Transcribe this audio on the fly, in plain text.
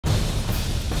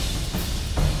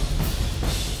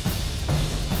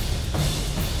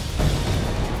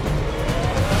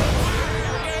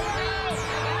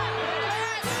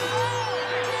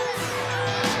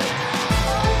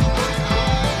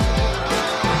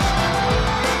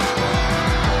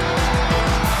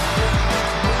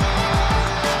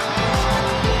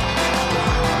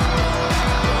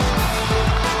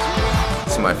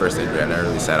my first surgery. I never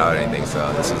really sat out or anything, so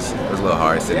it was a little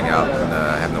hard sitting out and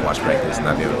having to watch practice and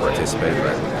not be able to participate.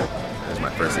 But it was my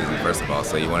first season, first of all,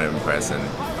 so you want to impress and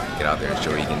get out there and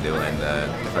show what you can do. And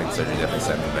I feel like the surgery definitely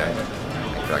set me back.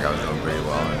 I feel like I was doing pretty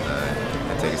well,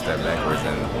 and take a step backwards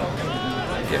and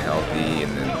get healthy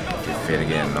and then get fit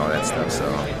again and all that stuff. So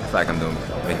I feel like I'm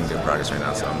making good progress right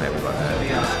now, so I'm happy about that.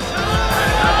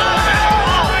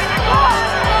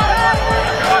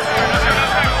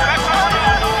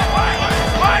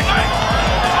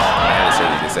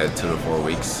 Said 2 to 4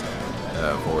 weeks,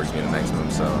 4 weeks being the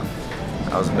maximum. So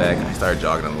I was back. I started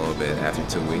jogging a little bit after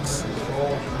 2 weeks,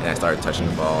 and I started touching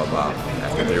the ball about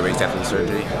after 3 weeks after the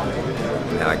surgery.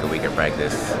 And had like a week of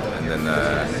practice, and then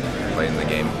played in the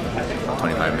game about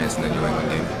 25 minutes in the New England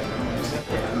game.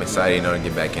 I'm excited, to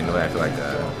get back into it. I feel like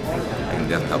I can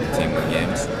definitely help the team win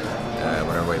games,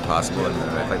 whatever way possible. And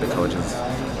I feel like the coaches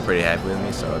are pretty happy with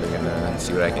me, so they're gonna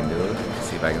see what I can do,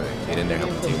 see if I can get in there and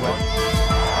help the team win.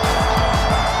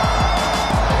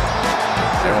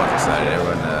 Everyone's excited.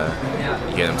 Everyone,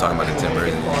 you hear them talking about the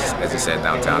Timbers, and as you said,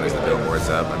 downtown there's the billboards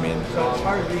up. I mean,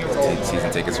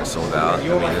 season tickets are sold out. I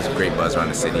mean, there's a great buzz around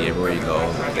the city. Everywhere you go,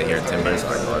 they hear Timbers,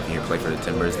 or if you play for the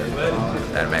Timbers, then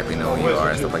they automatically know who you are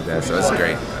and stuff like that. So it's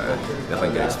great. Definitely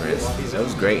a good experience. It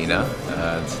was great,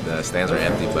 the stands are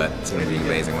empty, but it's going to be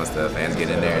amazing once the fans get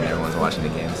in there and everyone's watching the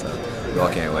game. So we all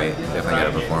can't wait. Definitely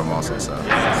got to perform also, so it's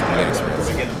a good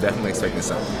experience. Definitely expecting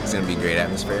something. It's going to be a great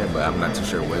atmosphere, but I'm not too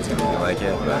sure what it's going to be like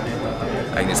yet. But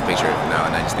I can just